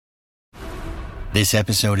This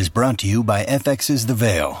episode is brought to you by FX's The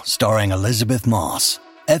Veil, starring Elizabeth Moss.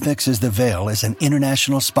 FX's The Veil is an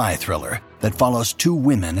international spy thriller that follows two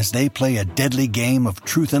women as they play a deadly game of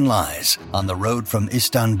truth and lies on the road from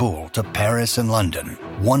Istanbul to Paris and London.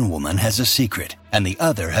 One woman has a secret, and the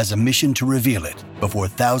other has a mission to reveal it before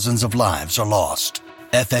thousands of lives are lost.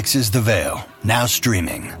 FX's The Veil, now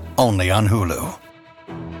streaming, only on Hulu.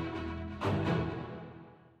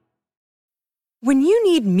 When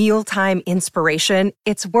you need mealtime inspiration,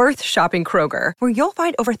 it's worth shopping Kroger, where you'll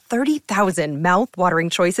find over 30,000 mouth-watering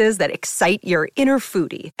choices that excite your inner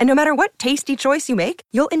foodie. And no matter what tasty choice you make,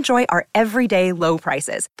 you'll enjoy our everyday low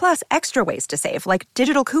prices, plus extra ways to save, like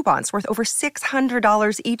digital coupons worth over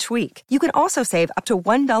 $600 each week. You can also save up to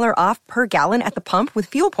 $1 off per gallon at the pump with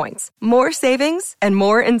fuel points. More savings and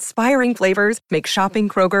more inspiring flavors make shopping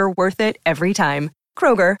Kroger worth it every time.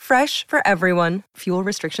 Kroger, fresh for everyone. Fuel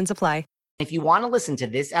restrictions apply. If you want to listen to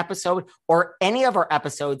this episode or any of our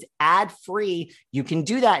episodes ad-free, you can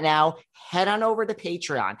do that now. Head on over to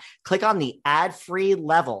Patreon. Click on the ad-free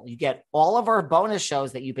level. You get all of our bonus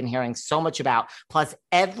shows that you've been hearing so much about. Plus,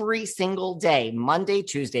 every single day, Monday,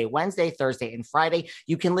 Tuesday, Wednesday, Thursday, and Friday,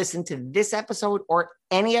 you can listen to this episode or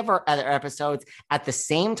any of our other episodes at the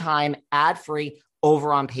same time, ad-free,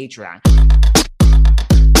 over on Patreon.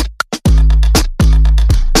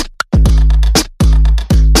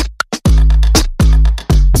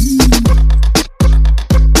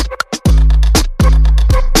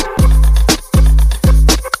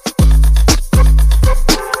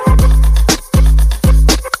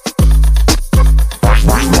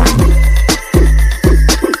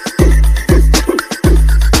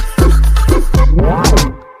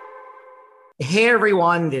 Hey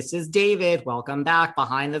everyone, this is David. Welcome back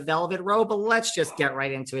behind the velvet rope. But let's just get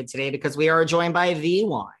right into it today because we are joined by the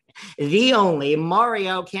one, the only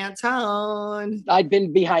Mario Cantone. I've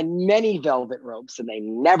been behind many velvet ropes and they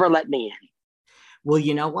never let me in. Well,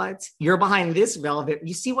 you know what? You're behind this velvet.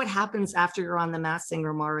 You see what happens after you're on The Masked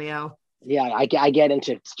Singer, Mario? Yeah, I get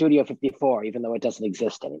into Studio 54, even though it doesn't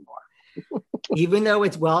exist anymore. Even though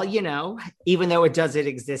it's, well, you know, even though it doesn't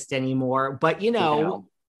exist anymore, but you know.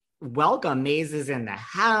 Welcome, Maze is in the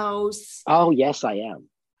house. Oh, yes, I am.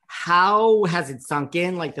 How has it sunk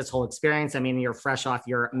in, like this whole experience? I mean, you're fresh off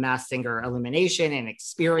your Masked Singer elimination and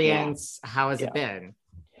experience. Yeah. How has it been?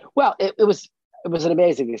 Well, it was an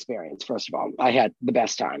amazing experience, first of all. I had the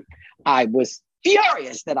best time. I was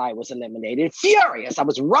furious that I was eliminated. Furious. I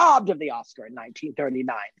was robbed of the Oscar in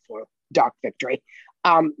 1939 for Dark Victory.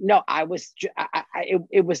 No, I was,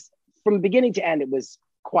 it was, from beginning to end, it was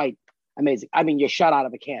quite amazing. I mean, you're shot out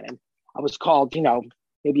of a cannon. I was called,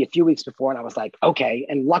 maybe a few weeks before, and I was like, okay.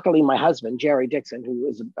 And luckily, my husband, Jerry Dixon, who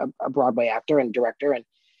is a Broadway actor and director and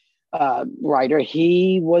writer,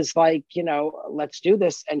 he was like, let's do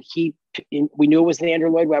this. And we knew it was the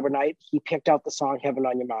Andrew Lloyd Webber night. He picked out the song "Heaven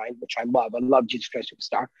on Your Mind," which I love. I love Jesus Christ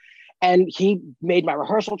Superstar. And he made my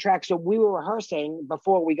rehearsal track. So we were rehearsing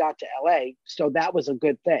before we got to LA. So that was a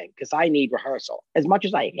good thing because I need rehearsal. As much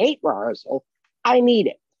as I hate rehearsal, I need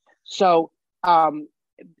it. So, and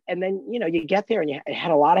then, you get there and you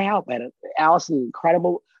had a lot of help. I had Allison,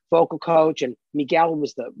 incredible vocal coach, and Miguel, who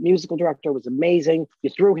was the musical director, was amazing.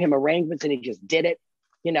 You threw him arrangements and he just did it.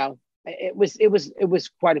 It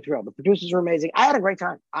was quite a thrill. The producers were amazing. I had a great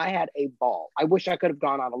time. I had a ball. I wish I could have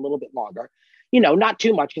gone on a little bit longer, not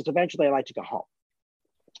too much, because eventually I like to go home.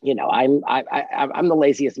 I'm the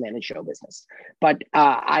laziest man in show business, but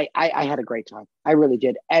I had a great time. I really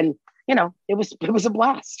did. And, it was a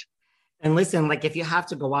blast. And listen, like if you have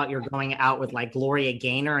to go out, you're going out with like Gloria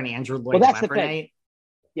Gaynor and Andrew Lloyd Webber night.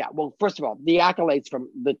 Yeah. Well, first of all, the accolades from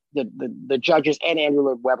the judges and Andrew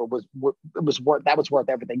Lloyd Webber was worth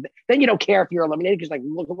everything. Then you don't care if you're eliminated because like,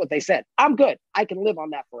 look at what they said. I'm good. I can live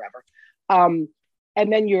on that forever. And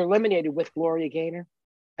then you're eliminated with Gloria Gaynor.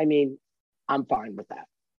 I mean, I'm fine with that.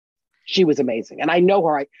 She was amazing. And I know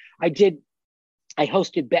her. I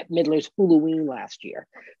hosted Bette Midler's Halloween last year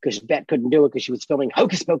because Bette couldn't do it because she was filming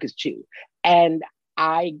Hocus Pocus 2. And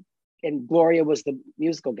Gloria was the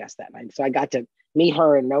musical guest that night. So I got to meet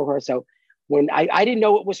her and know her. So when I didn't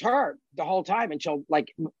know it was her the whole time until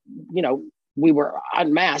we were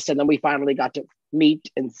unmasked, and then we finally got to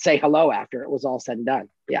meet and say hello after it was all said and done.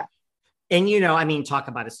 Yeah. And, talk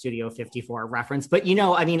about a Studio 54 reference, but,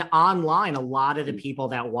 online, a lot of the people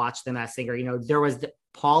that watched The Masked Singer, there was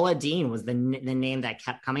Paula Deen was the name that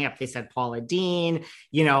kept coming up. They said Paula Deen,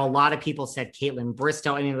 a lot of people said Caitlin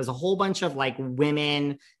Bristow. I mean, there was a whole bunch of like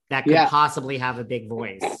women that could possibly have a big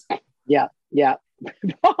voice. Yeah.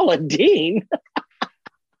 Paula Deen.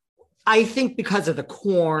 I think because of the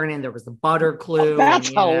corn and there was the butter clue. That's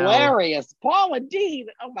and, hilarious. Paula Deen.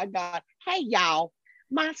 Oh my God. Hey y'all.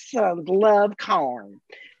 My sons love corn.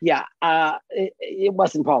 Yeah. It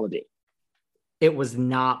wasn't Paula Deen. It was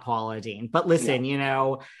not Paula Deen. But listen,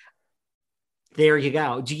 there you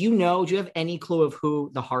go. Do you have any clue of who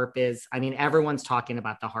the harp is? I mean, everyone's talking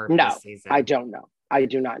about the harp this season. I don't know. I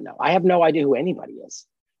do not know. I have no idea who anybody is.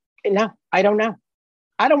 No, I don't know.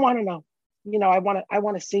 I don't want to know. I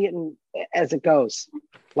want to see it as it goes,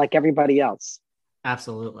 like everybody else.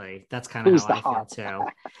 Absolutely. That's kind of how I harp? feel too.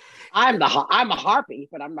 I'm a harpy,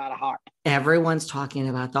 but I'm not a harp. Everyone's talking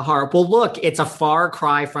about the harp. Well, look, it's a far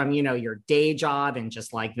cry from, your day job and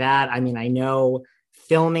just like that. I mean, I know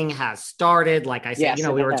filming has started. Like I said,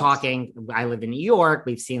 we were talking, I live in New York.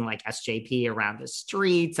 We've seen like SJP around the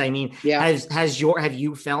streets. I mean, have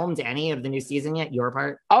you filmed any of the new season yet? Your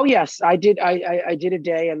part? Oh yes, I did. I did a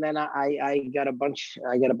day and then I got a bunch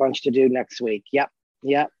to do next week. Yep.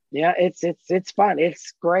 Yeah, it's fun.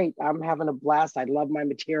 It's great. I'm having a blast. I love my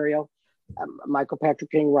material. Michael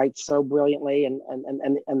Patrick King writes so brilliantly, and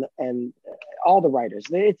all the writers.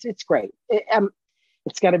 It's great.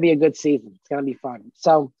 It's going to be a good season. It's going to be fun.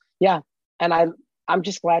 So yeah, and I'm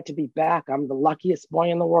just glad to be back. I'm the luckiest boy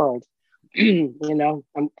in the world.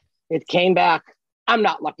 It came back. I'm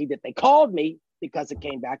not lucky that they called me because it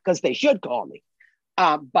came back, because they should call me.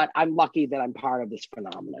 But I'm lucky that I'm part of this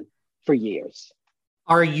phenomenon for years.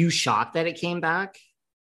 Are you shocked that it came back?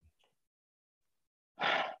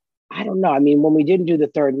 I don't know. I mean, when we didn't do the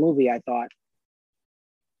third movie, I thought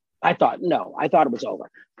it was over.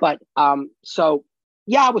 But so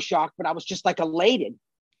yeah, I was shocked, but I was just like elated.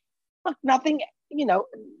 Look, nothing,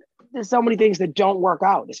 there's so many things that don't work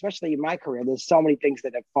out, especially in my career. There's so many things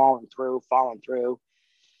that have fallen through.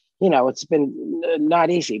 It's been not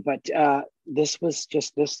easy, but this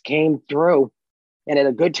came through and at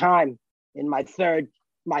a good time in my third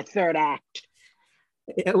act.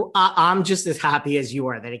 I'm just as happy as you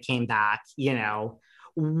are that it came back.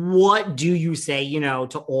 What do you say,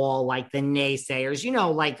 to all like the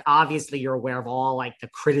naysayers, like obviously you're aware of all like the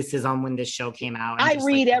criticism when this show came out. I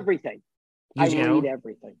read everything. Read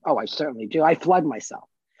everything. Oh, I certainly do. I flood myself.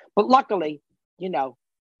 But luckily,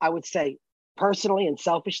 I would say personally and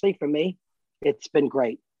selfishly for me, it's been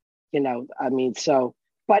great.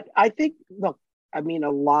 But I think, look, a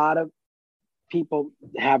lot of people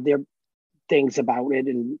have their things about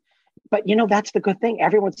it, but that's the good thing.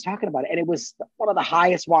 Everyone's talking about it, and it was one of the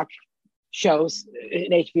highest watched shows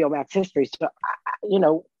in HBO Max history. So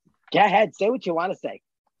go ahead, say what you want to say,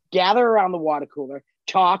 gather around the water cooler,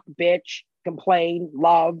 talk, bitch, complain,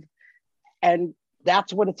 love, and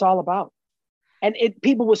that's what it's all about. And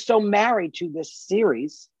people were so married to this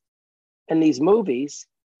series and these movies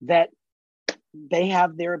that they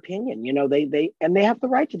have their opinion. They have the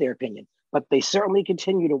right to their opinion, but they certainly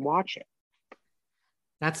continue to watch it.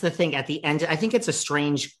 That's the thing. At the end, I think it's a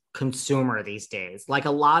strange consumer these days. Like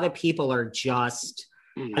a lot of people are just,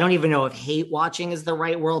 I don't even know if hate watching is the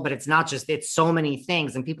right word, but it's not just, it's so many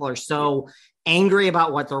things. And people are so angry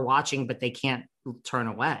about what they're watching, but they can't turn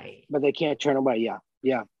away.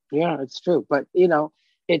 Yeah, it's true. But,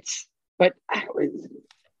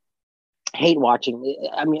 hate watching.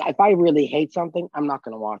 I mean, if I really hate something, I'm not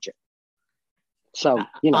going to watch it. So,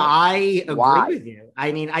 I agree with you.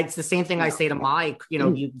 I mean, it's the same thing I say to my,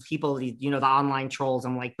 you people, the online trolls.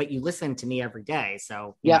 I'm like, but you listen to me every day.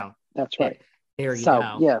 So, that's right. There you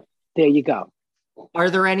go. Yeah, there you go. Are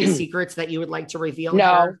there any secrets that you would like to reveal?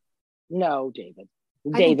 No, David.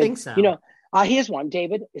 I don't think so. Here's one.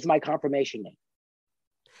 David is my confirmation name.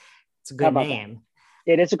 It's a good name.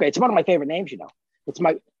 It is it's one of my favorite names,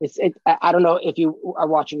 I don't know if you are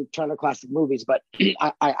watching Turner Classic Movies, but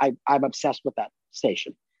I'm obsessed with that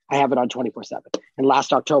station. I have it on 24/7. And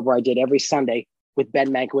last October, I did every Sunday with Ben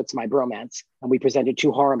Mankiewicz, my bromance, and we presented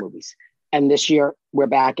 2 horror movies. And this year, we're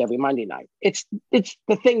back every Monday night. It's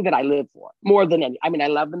the thing that I live for more than any. I mean, I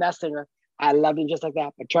love The Masked Singer. I love it just like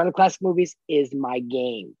that. But Turner Classic Movies is my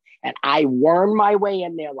game. And I worm my way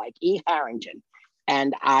in there like E. Harrington.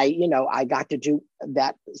 And I got to do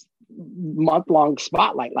that month-long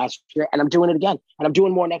spotlight last year, and I'm doing it again. And I'm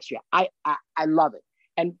doing more next year. I love it.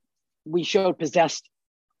 And we showed Possessed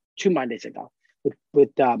 2 Mondays ago with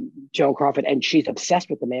Joan Crawford, and she's obsessed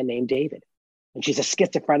with the man named David. And she's a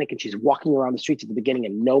schizophrenic, and she's walking around the streets at the beginning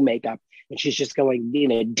in no makeup. And she's just going,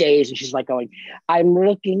 dazed. And she's like going, I'm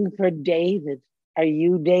looking for David. Are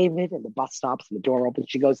you David? And the bus stops and the door opens.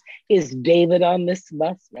 She goes, is David on this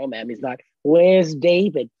bus? No, ma'am, he's not. Where's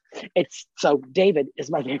David? So David is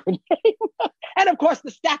my favorite name. And of course,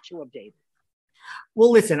 the statue of David.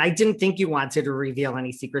 Well, listen, I didn't think you wanted to reveal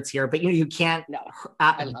any secrets here, but you can't No,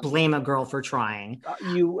 blame a girl for trying.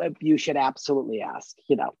 You should absolutely ask.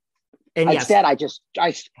 And yes, Instead,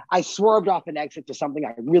 I swerved off an exit to something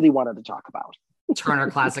I really wanted to talk about.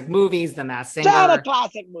 Turner Classic Movies, The Masked Singer. Turner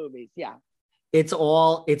Classic Movies, yeah. It's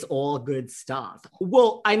all good stuff.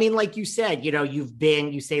 Well, I mean, like you said,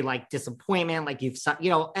 you say like disappointment, like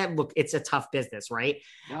and look, it's a tough business, right?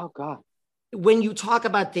 Oh God. When you talk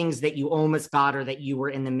about things that you almost got or that you were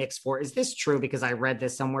in the mix for, is this true? Because I read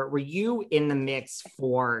this somewhere. Were you in the mix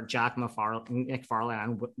for Jack McFarlane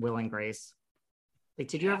on Will and Grace? Like,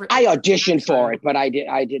 did you ever? I auditioned for it, but I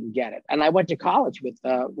didn't get it. And I went to college with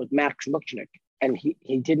Max Muchnick, and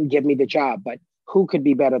he didn't give me the job. But who could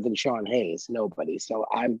be better than Sean Hayes? Nobody. So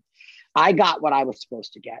I got what I was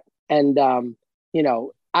supposed to get, and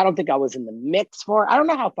I don't think I was in the mix for it. I don't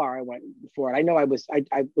know how far I went for it. I know I was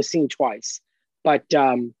seen twice, but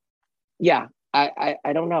yeah, I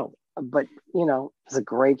don't know. But it's a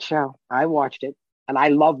great show. I watched it, and I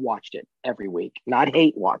watched it every week, not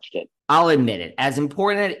hate watched it. I'll admit it. As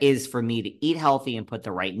important it is for me to eat healthy and put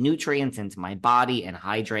the right nutrients into my body and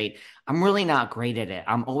hydrate, I'm really not great at it.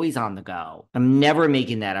 I'm always on the go. I'm never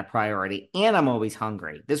making that a priority, and I'm always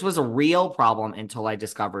hungry. This was a real problem until I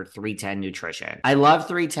discovered 310 Nutrition. I love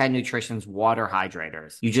 310 Nutrition's water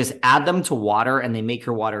hydrators. You just add them to water and they make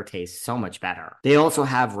your water taste so much better. They also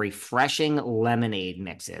have refreshing lemonade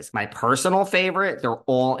mixes. My personal favorite, they're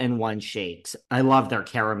all in one shakes. I love their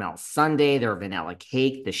caramel sundae, their vanilla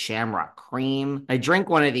cake, the shamrock cream. I drink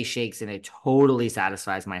one of these shakes and it totally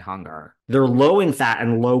satisfies my hunger. They're low in fat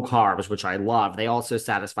and low carbs, which I love. They also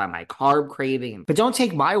satisfy my carb craving. But don't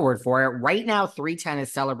take my word for it. Right now, 310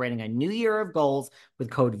 is celebrating a new year of goals with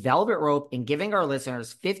code Velvet Rope and giving our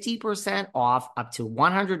listeners 50% off up to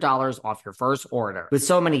 $100 off your first order. With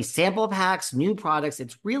so many sample packs, new products,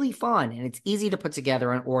 it's really fun and it's easy to put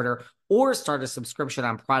together an order or start a subscription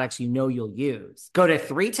on products you'll use. Go to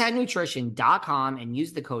 310nutrition.com and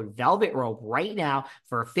use the code Velvet Rope right now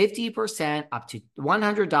for 50% up to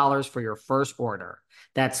 $100 for your first order.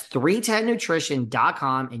 That's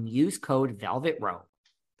 310nutrition.com and use code Velvet Rope.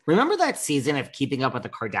 Remember that season of Keeping Up with the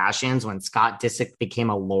Kardashians when Scott Disick became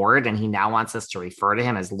a lord and he now wants us to refer to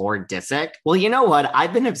him as Lord Disick? Well, you know what?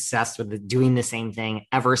 I've been obsessed with doing the same thing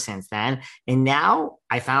ever since then. And now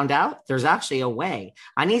I found out there's actually a way.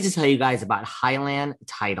 I need to tell you guys about Highland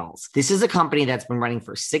Titles. This is a company that's been running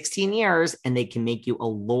for 16 years and they can make you a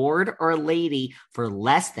lord or a lady for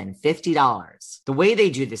less than $50. The way they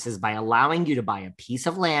do this is by allowing you to buy a piece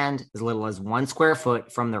of land as little as 1 square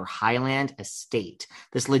foot from their Highland estate.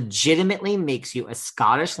 This legitimately makes you a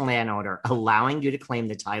Scottish landowner, allowing you to claim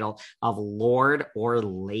the title of Lord or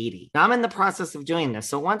Lady. Now, I'm in the process of doing this,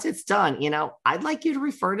 so once it's done, I'd like you to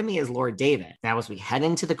refer to me as Lord David. Now, as we head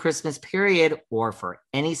into the Christmas period or for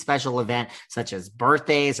any special event such as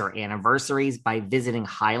birthdays or anniversaries, by visiting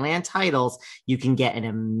Highland Titles, you can get an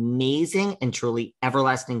amazing and truly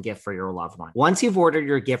everlasting gift for your loved one. Once you've ordered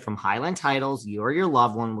your gift from Highland Titles, you or your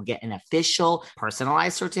loved one will get an official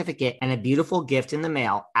personalized certificate and a beautiful gift in the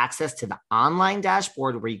mail, access to the online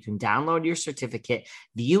dashboard where you can download your certificate,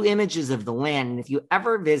 view images of the land, and if you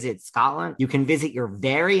ever visit Scotland, you can visit your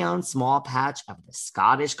very own small patch of the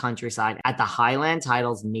Scottish countryside at the Highland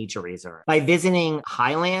Titles Nature Reserve. By visiting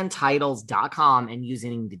highlandtitles.com and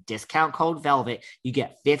using the discount code VELVET, you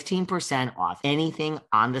get 15% off anything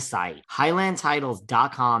on the site.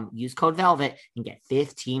 highlandtitles.com, use code VELVET and get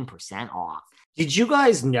 15% off. Did you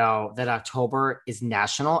guys know that October is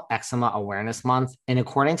National Eczema Awareness Month? And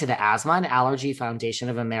according to the Asthma and Allergy Foundation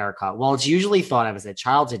of America, while it's usually thought of as a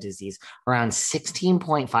childhood disease, around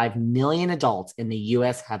 16.5 million adults in the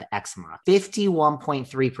U.S. have eczema.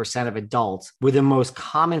 51.3% of adults with the most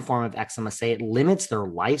common form of eczema say it limits their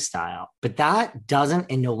lifestyle. But that doesn't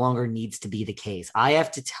and no longer needs to be the case. I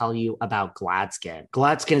have to tell you about GladSkin.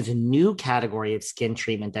 GladSkin is a new category of skin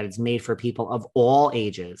treatment that is made for people of all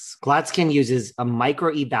ages. GladSkin uses a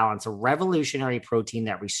micro-E-balance, a revolutionary protein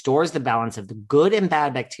that restores the balance of the good and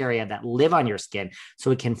bad bacteria that live on your skin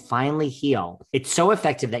so it can finally heal. It's so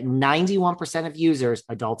effective that 91% of users,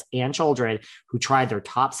 adults and children, who tried their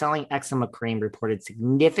top-selling eczema cream reported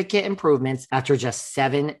significant improvements after just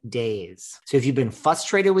 7 days. So if you've been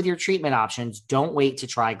frustrated with your treatment options, don't wait to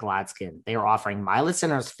try GladSkin. They are offering my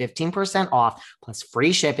listeners 15% off plus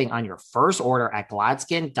free shipping on your first order at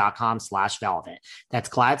gladskin.com/velvet. That's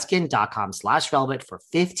gladskin.com/velvet for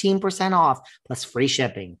 15% off plus free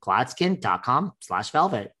shipping.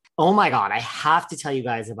 gladskin.com/velvet. Oh my God, I have to tell you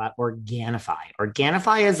guys about Organifi.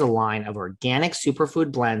 Organifi is a line of organic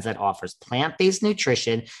superfood blends that offers plant-based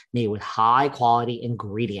nutrition made with high quality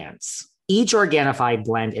ingredients. Each Organifi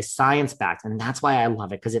blend is science-backed, and that's why I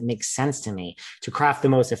love it, because it makes sense to me to craft the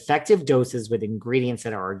most effective doses with ingredients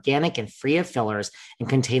that are organic and free of fillers and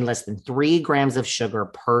contain less than 3 grams of sugar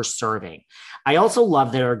per serving. I also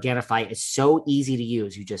love that Organifi is so easy to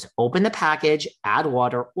use. You just open the package, add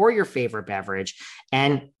water or your favorite beverage,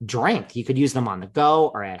 and drink. You could use them on the go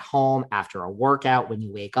or at home after a workout when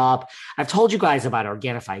you wake up. I've told you guys about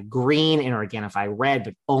Organifi Green and Organifi Red,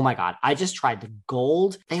 but oh my God, I just tried the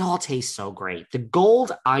gold. They all taste so great. The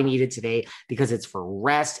gold I needed today because it's for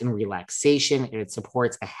rest and relaxation, and it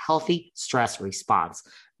supports a healthy stress response.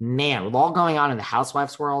 Man, with all going on in the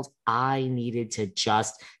housewife's world, I needed to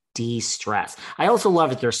just de-stress. I also love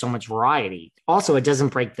that there's so much variety. Also, it doesn't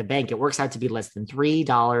break the bank. It works out to be less than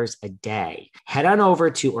 $3 a day. Head on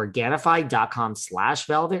over to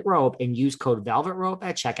Organifi.com/velvet rope and use code velvet rope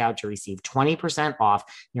at checkout to receive 20% off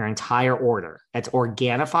your entire order. That's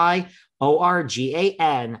Organifi,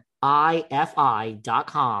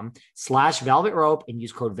 Organifi.com/velvet rope and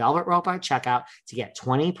use code velvet rope at checkout to get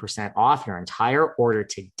 20% off your entire order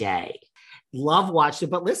today. Love watched it,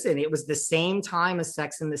 but listen, it was the same time as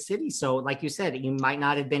Sex and the City. So like you said, you might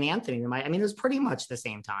not have been Anthony. I mean, it was pretty much the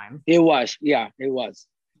same time. It was. Yeah, it was.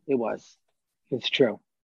 It's true.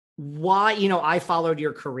 Why, I followed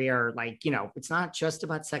your career. Like, it's not just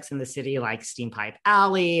about Sex and the City, like Steam Pipe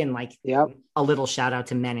Alley and like a little shout out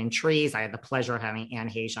to Men in Trees. I had the pleasure of having Anne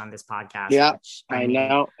Heche on this podcast. Yeah, I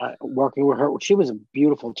know. Working with her. She was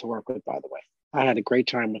beautiful to work with, by the way. I had a great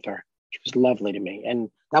time with her. She was lovely to me.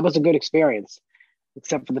 And that was a good experience,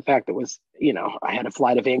 except for the fact that I had to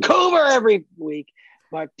fly to Vancouver every week.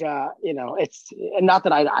 But, it's not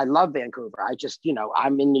that I love Vancouver. I just,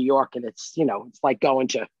 I'm in New York and it's like going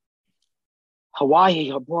to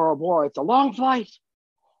Hawaii or Bora Bora. It's a long flight.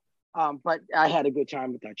 But I had a good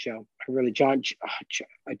time with that show. I really, John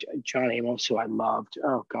Amos, who I loved.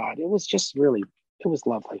 Oh God, it was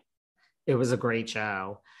lovely. It was a great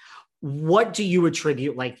show. What do you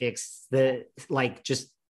attribute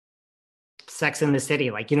just Sex in the City?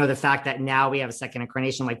 The fact that now we have a second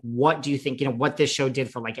incarnation, what do you think, what this show did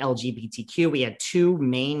for LGBTQ? We had 2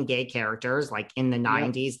 main gay characters in the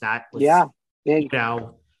 90s. That was, big.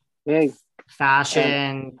 Big.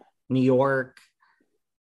 Fashion, New York.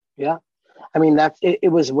 Yeah. I mean,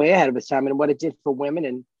 it was way ahead of its time, and what it did for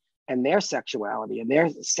women and their sexuality and their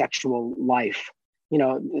sexual life.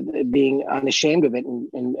 Being unashamed of it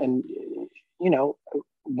and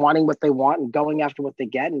wanting what they want and going after what they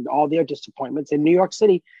get and all their disappointments. In New York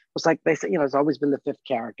City was like they said, it's always been the 5th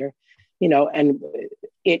character, and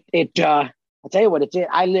I'll tell you what it did.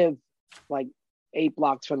 I live 8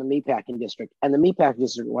 blocks from the meatpacking district, and the meatpacking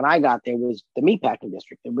district, when I got there, was the meatpacking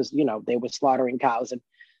district. It was, they were slaughtering cows and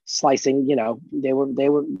slicing,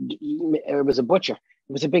 it was a butcher.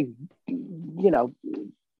 It was a big,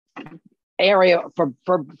 area for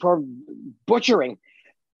butchering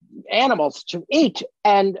animals to eat.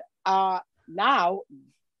 And now,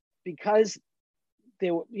 because they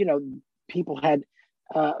were, people had,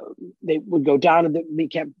 they would go down to the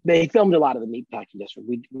meat camp. They filmed a lot of the meatpacking district.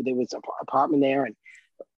 There was an apartment there, and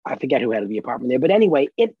I forget who had the apartment there. But anyway,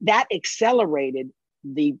 that accelerated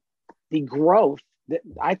the growth.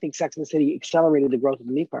 I think Sex and the City accelerated the growth of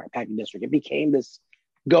the meatpacking district. It became this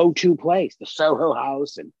go-to place, the Soho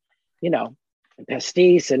House, and and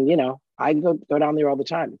pastis, and I go down there all the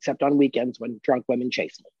time, except on weekends when drunk women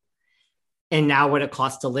chase me. And now what it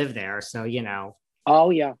costs to live there, so Oh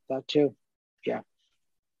yeah, that too. Yeah.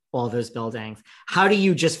 All those buildings. How do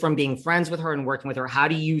you, just from being friends with her and working with her, how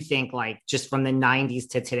do you think just from the 90s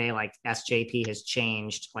to today, SJP has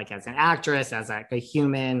changed, as an actress, as a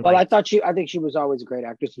human? Well, I think she was always a great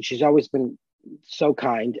actress, and she's always been so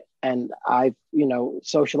kind. And I've,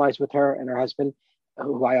 socialized with her and her husband,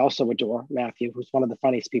 who I also adore, Matthew, who's one of the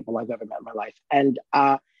funniest people I've ever met in my life. And,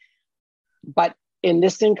 but in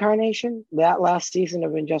this incarnation, that last season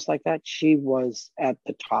of And Just Like That, she was at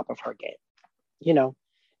the top of her game,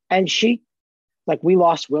 and she, we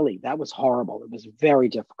lost Willie. That was horrible. It was very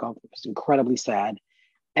difficult. It was incredibly sad.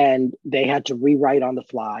 And they had to rewrite on the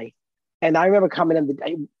fly. And I remember coming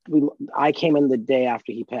in I came in the day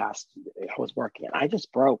after he passed. I was working and I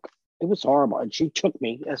just broke. It was horrible. And SJ took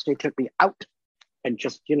me out and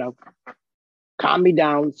just, calmed me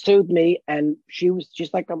down, soothed me. And she's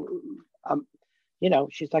like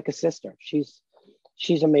she's like a sister. She's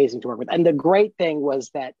amazing to work with. And the great thing was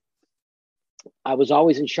that I was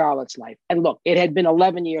always in Charlotte's life. And look, it had been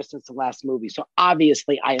 11 years since the last movie. So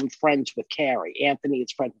obviously I am friends with Carrie. Anthony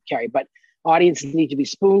is friends with Carrie, but audiences need to be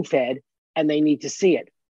spoon-fed and they need to see it.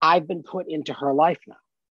 I've been put into her life now,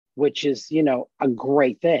 which is, a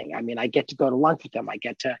great thing. I mean, I get to go to lunch with them. I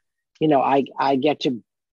get to, I get to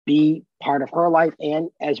be part of her life, and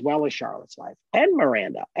as well as Charlotte's life and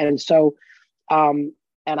Miranda. And so, and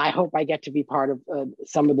I hope I get to be part of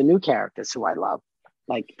some of the new characters who I love,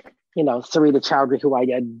 like, Sarita Chowdhury, who I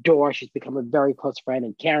adore. She's become a very close friend,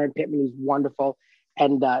 and Karen Pittman, who's wonderful,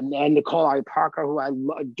 and Nicole R. Parker, who I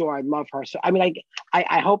adore. I love her. So, I mean,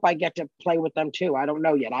 I hope I get to play with them too. I don't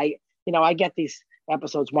know yet. I get these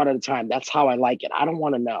episodes one at a time. That's how I like it. I don't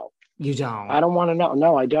want to know. You don't? I don't want to know.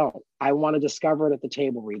 No, I don't. I want to discover it at the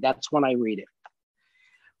table read. That's when I read it.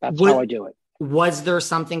 That's how I do it. Was there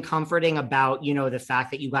something comforting about, the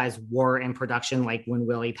fact that you guys were in production, like when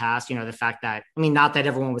Willie passed, the fact that, not that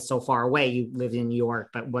everyone was so far away, you lived in New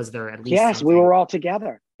York, but was there at least Yes, something? We were all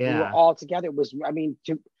together. Yeah. We were all together. It was,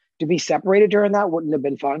 to be separated during that wouldn't have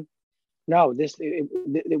been fun. No,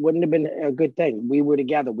 it wouldn't have been a good thing. We were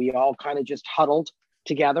together. We all kind of just huddled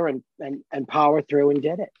together and powered through and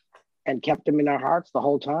did it, and kept them in our hearts the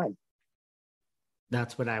whole time.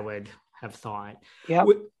 That's what I would have thought. Yeah.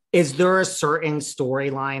 Is there a certain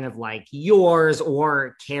storyline of like yours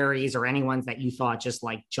or Carrie's or anyone's that you thought just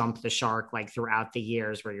like jumped the shark like throughout the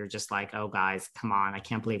years, where you're just like, oh guys, come on, I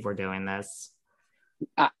can't believe we're doing this?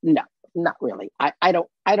 No, not really. I don't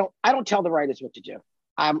tell the writers what to do.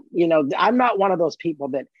 I'm not one of those people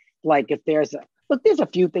that, like, if there's a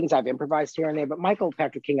few things I've improvised here and there, but Michael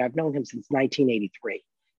Patrick King, I've known him since 1983.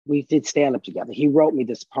 We did stand up together. He wrote me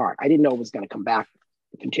this part. I didn't know it was going to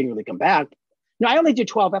continually come back. No, I only did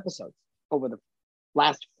 12 episodes over the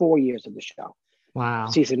last 4 years of the show. Wow.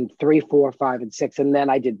 Season 3, 4, 5, and 6. And then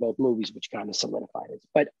I did both movies, which kind of solidified it.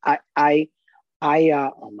 But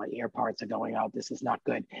oh, my ear parts are going out. This is not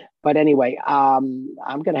good. But anyway, I'm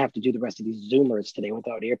going to have to do the rest of these Zoomers today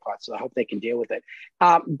without ear parts. So I hope they can deal with it.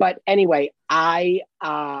 But anyway,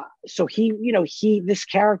 so this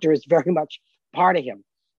character is very much part of him,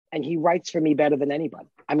 and he writes for me better than anybody.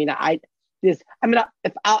 If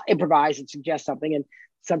I'll improvise and suggest something, and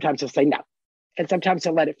sometimes he'll say no, and sometimes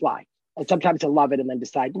he'll let it fly, and sometimes he'll love it and then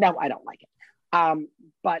decide, no, I don't like it.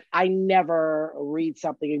 But I never read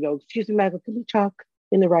something and go, excuse me, Michael, can we talk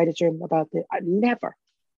in the writer's room about this? Never.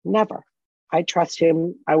 I trust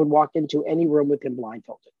him. I would walk into any room with him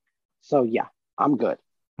blindfolded. So yeah, I'm good.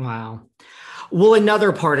 Wow. Well,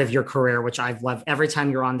 another part of your career, which I've loved, every time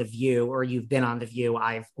you're on The View or you've been on The View,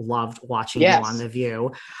 I've loved watching you on The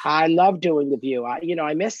View. I love doing The View.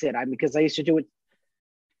 I miss it because I used to do it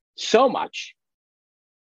so much.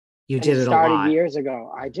 You did it a lot. It started years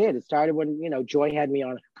ago. I did. It started when, Joy had me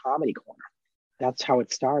on Comedy Corner. That's how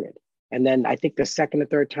it started. And then I think the second or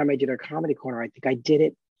third time I did our Comedy Corner, I think I did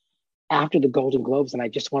it after the Golden Globes. And I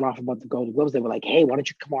just went off about the Golden Globes. They were like, hey, why don't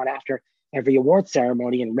you come on after every award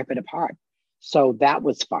ceremony and rip it apart? So that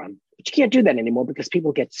was fun. But you can't do that anymore because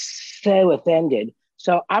people get so offended.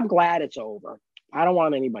 So I'm glad it's over. I don't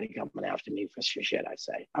want anybody coming after me for shit I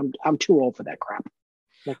say. I'm too old for that crap.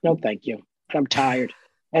 Like, no, thank you. I'm tired.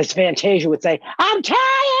 As Fantasia would say, I'm tired.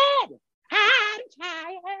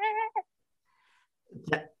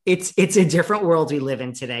 It's a different world we live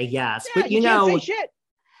in today, yes. Yeah, but you can't say shit.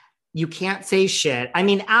 You can't say shit. I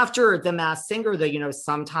mean, after The Masked Singer, though,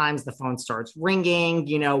 sometimes the phone starts ringing,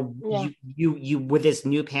 you with this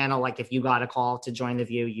new panel, like if you got a call to join The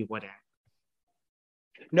View, you wouldn't.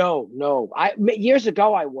 No. Years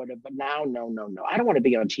ago I would have, but now, no. I don't want to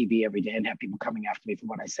be on TV every day and have people coming after me for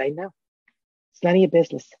what I say. No, it's none of your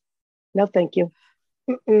business. No, thank you.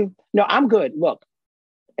 No, I'm good. Look,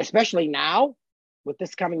 especially now with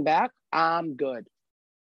this coming back, I'm good.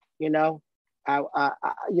 I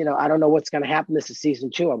don't know what's going to happen. This is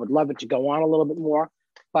season 2. I would love it to go on a little bit more,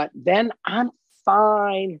 but then I'm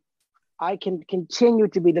fine. I can continue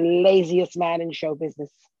to be the laziest man in show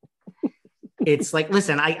business. It's like,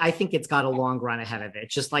 listen, I think it's got a long run ahead of it,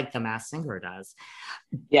 just like The Masked Singer does.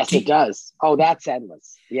 Yes, it does. Oh, that's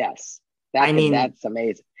endless. Yes. That's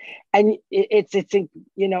amazing. And it's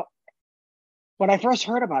when I first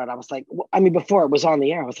heard about it, I was like, before it was on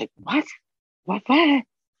the air, I was like, what?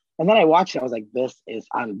 And then I watched it. I was like, this is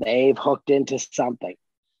they've hooked into something.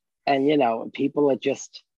 And, people are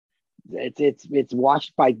just, it's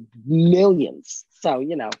watched by millions. So,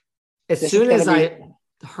 as soon as I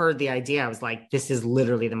heard the idea, I was like, this is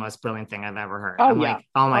literally the most brilliant thing I've ever heard. Oh, I'm yeah. like,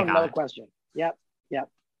 oh my God. No question. Yep.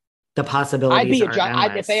 The possibilities I'd be a are judge.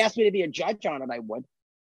 endless. If they asked me to be a judge on it, I would.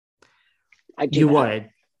 You would?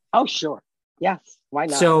 Oh, sure. Yes. Why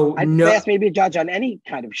not? So if they asked me to be a judge on any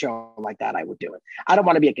kind of show like that, I would do it. I don't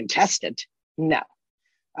want to be a contestant. No.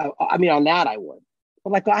 On that I would.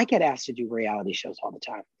 But like, I get asked to do reality shows all the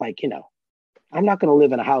time. Like, I'm not going to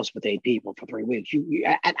live in a house with 8 people for 3 weeks.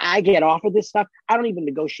 And I get offered this stuff. I don't even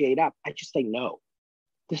negotiate up. I just say no.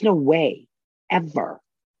 There's no way ever.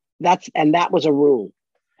 That was a rule.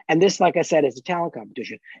 And this, like I said, is a talent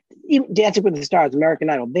competition. Even Dancing with the Stars, American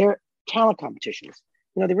Idol, they're talent competitions.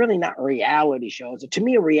 They're really not reality shows. To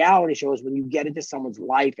me, a reality show is when you get into someone's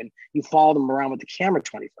life and you follow them around with the camera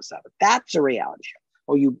 24/7. That's a reality show.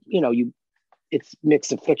 Or it's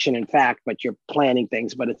mix of fiction and fact, but you're planning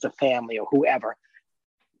things, but it's a family or whoever.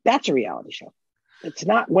 That's a reality show. It's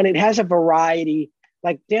not when it has a variety,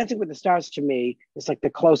 like Dancing with the Stars to me is like the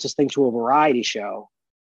closest thing to a variety show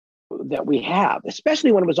that we have,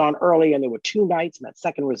 especially when it was on early and there were 2 nights and that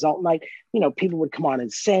second result night, people would come on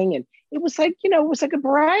and sing. And it was like, it was like a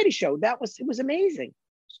variety show. It was amazing. It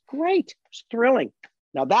was great. It was thrilling.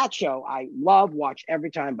 Now that show I watch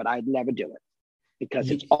every time, but I'd never do it because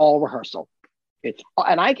it's all rehearsal.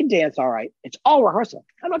 And I can dance all right. It's all rehearsal.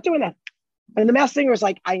 I'm not doing that. And the Masked Singer is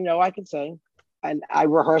like, I know I can sing and I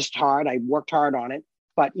rehearsed hard. I worked hard on it,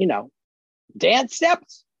 but dance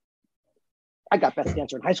steps. I got best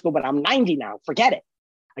dancer in high school, but I'm 90 now. Forget it.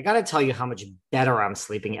 I got to tell you how much better I'm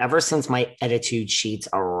sleeping ever since my attitude sheets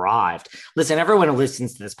arrived. Listen, everyone who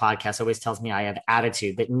listens to this podcast always tells me I have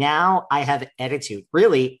attitude, but now I have attitude,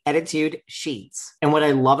 really attitude sheets. And what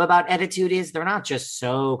I love about attitude is they're not just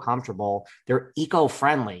so comfortable. They're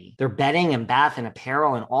eco-friendly. They're bedding and bath and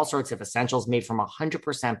apparel and all sorts of essentials made from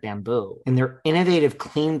 100% bamboo. And their innovative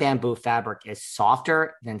clean bamboo fabric is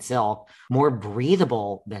softer than silk, more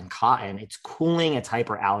breathable than cotton. It's cooling. It's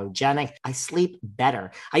hyperallergenic. I sleep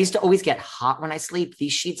better. I used to always get hot when I sleep.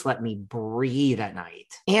 These sheets let me breathe at night.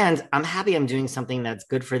 And I'm happy I'm doing something that's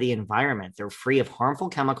good for the environment. They're free of harmful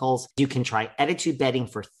chemicals. You can try Attitude bedding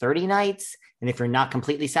for 30 nights. And if you're not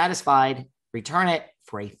completely satisfied, return it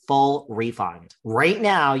for a full refund. Right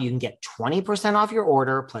now, you can get 20% off your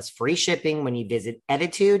order plus free shipping when you visit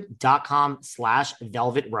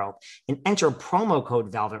attitude.com/velvetrope and enter promo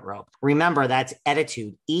code velvetrope. Remember, that's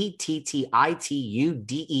attitude,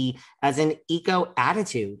 ETTITUDE, as in eco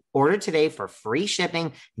attitude. Order today for free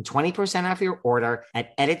shipping and 20% off your order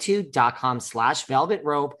at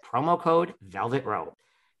attitude.com/velvetrope, promo code velvetrope.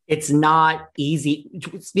 It's not easy.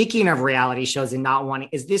 Speaking of reality shows and not wanting,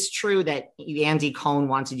 is this true that Andy Cohen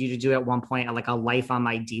wanted you to do at one point, like a Life on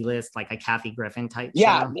My D List, like a Kathy Griffin type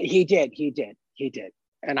Yeah, show? he did.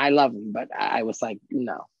 And I love him, but I was like,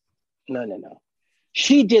 no.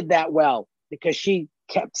 She did that well because she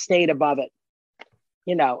stayed above it.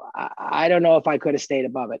 I don't know if I could have stayed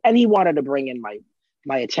above it. And he wanted to bring in my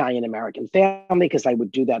Italian-American family because I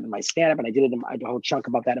would do that in my stand-up, and I did a whole chunk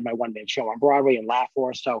about that in my one-man show on Broadway and Laugh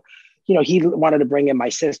For. So, he wanted to bring in my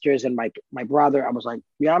sisters and my brother. I was like,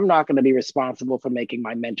 yeah, I'm not going to be responsible for making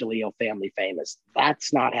my mentally ill family famous.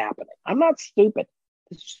 That's not happening. I'm not stupid.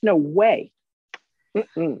 There's just no way.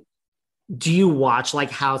 Mm-mm. Do you watch like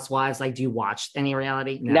Housewives? Like, do you watch any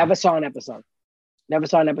reality? No. Never saw an episode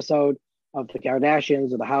of the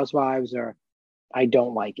Kardashians or the Housewives, or I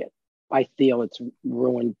don't like it. I feel it's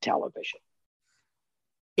ruined television.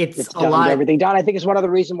 It's a lot. Everything done. I think it's one of the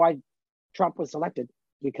reasons why Trump was elected,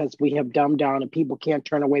 because we have dumbed down and people can't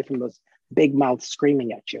turn away from those big mouths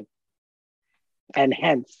screaming at you. And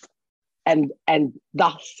hence, and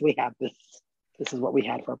thus we have this. This is what we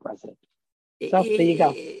had for a president. So there you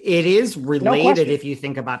go. It is related if you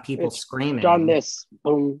think about people screaming. Done this.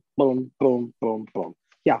 Boom, boom, boom, boom, boom.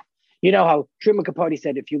 Yeah. You know how Truman Capote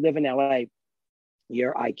said, if you live in LA,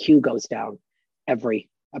 your IQ goes down a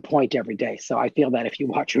point every day. So I feel that if you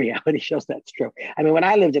watch reality shows, that's true. I mean, when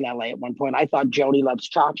I lived in LA at one point, I thought Jody Loves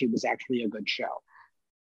Chachi was actually a good show.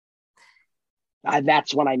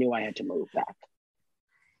 That's when I knew I had to move back.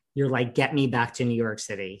 You're like, get me back to New York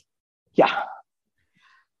City. Yeah.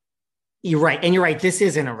 You're right. And you're right. This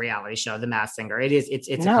isn't a reality show, The Masked Singer. It's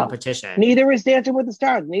a competition. Neither is Dancing with the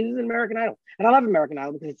Stars. Neither is American Idol. And I love American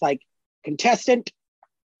Idol because it's like contestant,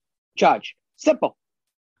 judge. Simple.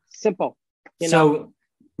 So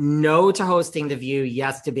no to hosting The View,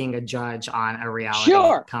 yes to being a judge on a reality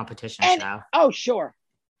competition show. Oh, sure.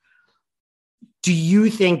 Do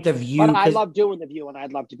you think The View? But I love doing The View, and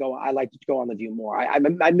I'd like to go on The View more. I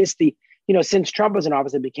miss since Trump was in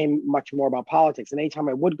office, it became much more about politics. And anytime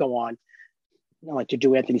I would go on, like to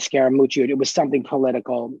do Anthony Scaramucci, it was something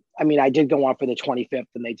political. I mean, I did go on for the 25th,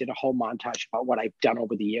 and they did a whole montage about what I've done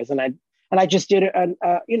over the years, and I just did it.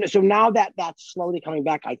 So now that's slowly coming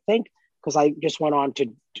back, I think, because I just went on to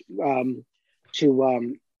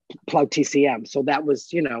plug TCM. So that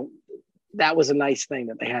was a nice thing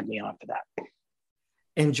that they had me on for that.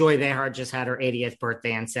 And Joy Behar just had her 80th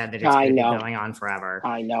birthday and said that it's going to be going on forever.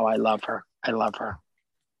 I know. I love her.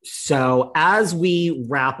 So as we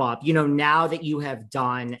wrap up, now that you have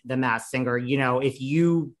done The Masked Singer, if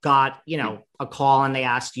you got, a call and they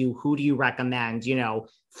asked you, who do you recommend,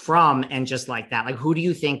 from, and just like that, like, who do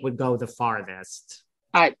you think would go the farthest?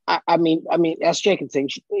 SJ can sing.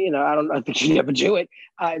 I think she'd never do it.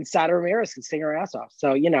 And Sada Ramirez can sing her ass off.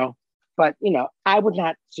 So, but I would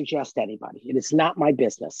not suggest anybody. It is not my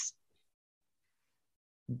business.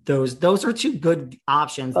 Those are two good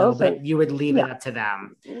options, though, but you would leave it up to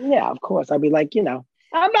them. Yeah, of course. I'd be like,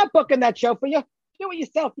 I'm not booking that show for you. Do it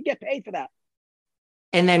yourself. You get paid for that.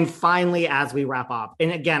 And then finally, as we wrap up,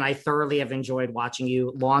 and again, I thoroughly have enjoyed watching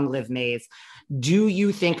you. Long live Maze. Do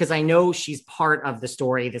you think, because I know she's part of the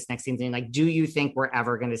story this next season, like, do you think we're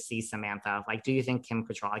ever going to see Samantha? Like, do you think Kim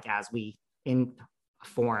Cattrall, like, as we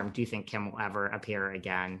inform, do you think Kim will ever appear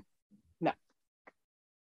again? No.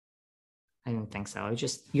 I didn't think so.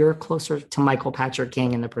 You're closer to Michael Patrick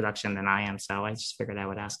King in the production than I am. So I just figured I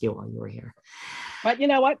would ask you while you were here. But you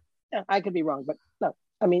know what? I could be wrong, but no,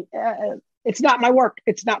 it's not my work.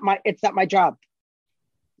 It's not my job.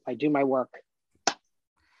 I do my work.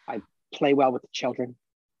 I play well with the children,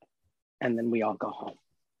 and then we all go home.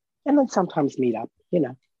 And then sometimes meet up,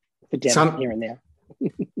 for dinner here and there.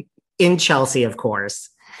 In Chelsea, of course.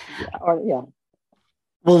 Yeah.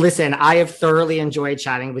 Well, listen, I have thoroughly enjoyed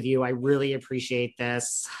chatting with you. I really appreciate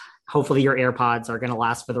this. Hopefully your AirPods are going to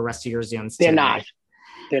last for the rest of your Zooms. They're not.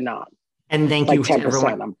 And thank you to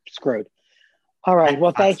everyone. I'm screwed. All right.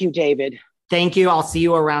 Well, thank you, David. Thank you. I'll see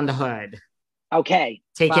you around the hood. Okay.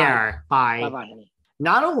 Take care. Bye. Bye-bye, honey.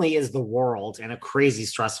 Not only is the world in a crazy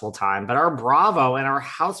stressful time, but our Bravo and our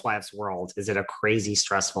Housewives world is in a crazy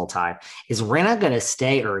stressful time. Is Rinna going to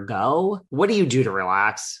stay or go? What do you do to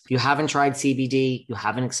relax? If you haven't tried CBD, you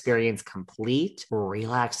haven't experienced complete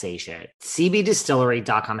relaxation.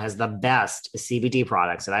 CBDistillery.com has the best CBD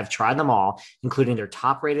products, and I've tried them all, including their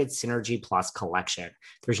top-rated Synergy Plus collection.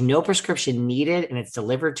 There's no prescription needed, and it's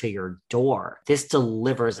delivered to your door. This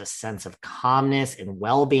delivers a sense of calmness and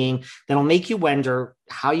well-being that'll make you wonder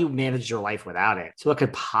how you manage your life without it. So it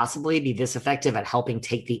could possibly be this effective at helping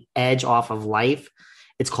take the edge off of life.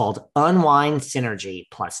 It's called Unwind Synergy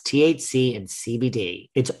plus THC and CBD.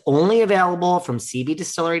 It's only available from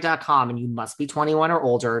CBDistillery.com, and you must be 21 or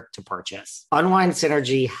older to purchase. Unwind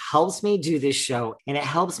Synergy helps me do this show, and it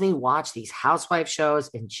helps me watch these housewife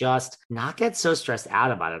shows and just not get so stressed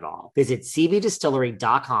out about it all. Visit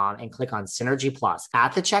CBDistillery.com and click on Synergy Plus.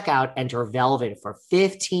 At the checkout, enter Velvet for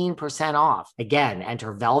 15% off. Again,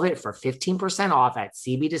 enter Velvet for 15% off at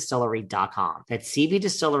CBDistillery.com. That's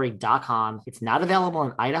CBDistillery.com. It's not available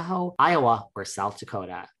in Idaho, Iowa, or South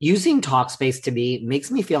Dakota. Using Talkspace to me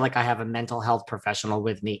makes me feel like I have a mental health professional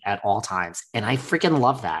with me at all times, and I freaking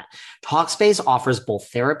love that. Talkspace offers both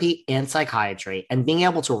therapy and psychiatry, and being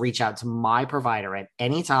able to reach out to my provider at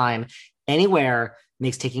any time, anywhere,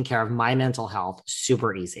 makes taking care of my mental health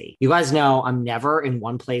super easy. You guys know I'm never in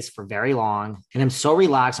one place for very long, and I'm so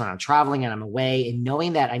relaxed when I'm traveling and I'm away, and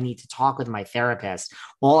knowing that I need to talk with my therapist,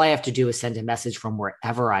 all I have to do is send a message from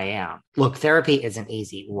wherever I am. Look, therapy isn't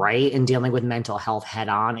easy, right? And dealing with mental health head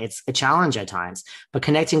on, it's a challenge at times, but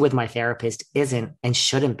connecting with my therapist isn't and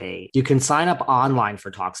shouldn't be. You can sign up online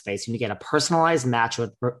for Talkspace and you get a personalized match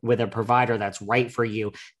with a provider that's right for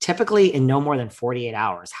you, typically in no more than 48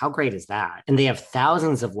 hours. How great is that? And they have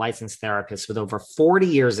thousands of licensed therapists with over 40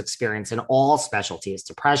 years experience in all specialties: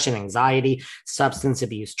 depression, anxiety, substance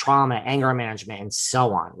abuse, trauma, anger management, and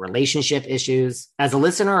so on, relationship issues. As a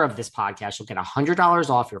listener of this podcast, you'll get $100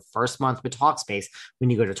 off your first month with Talkspace when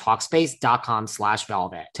you go to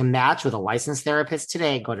Talkspace.com/velvet. To match with a licensed therapist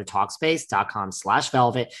today, go to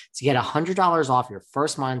Talkspace.com/velvet to get $100 off your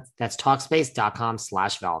first month. That's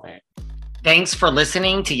Talkspace.com/velvet. Thanks for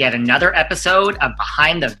listening to yet another episode of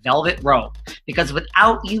Behind the Velvet Rope. Because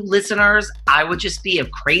without you listeners, I would just be a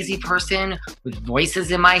crazy person with voices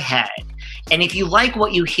in my head. And if you like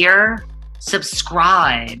what you hear,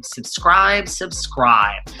 subscribe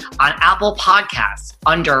on Apple Podcasts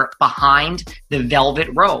under Behind the Velvet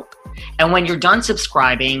Rope. And when you're done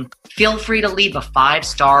subscribing, feel free to leave a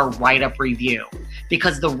 5-star write-up review,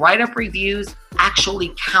 because the write-up reviews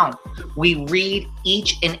actually count. We read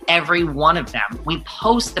each and every one of them. We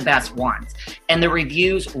post the best ones, and the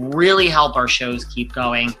reviews really help our shows keep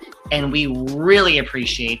going. And we really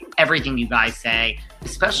appreciate everything you guys say,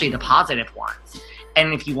 especially the positive ones.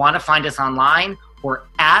 And if you want to find us online, we're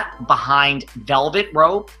at Behind Velvet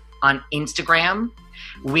Rope on Instagram.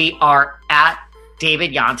 We are at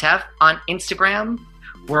David Yontef on Instagram.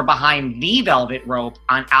 We're Behind the Velvet Rope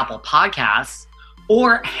on Apple Podcasts.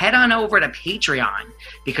 Or head on over to Patreon,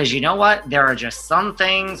 because you know what? There are just some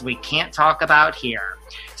things we can't talk about here.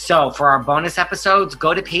 So for our bonus episodes,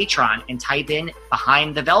 go to Patreon and type in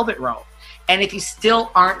Behind the Velvet Rope. And if you still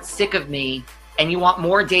aren't sick of me and you want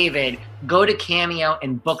more David, go to Cameo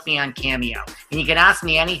and book me on Cameo. And you can ask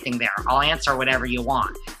me anything there. I'll answer whatever you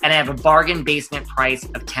want. And I have a bargain basement price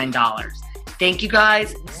of $10. Thank you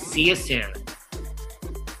guys. See you soon.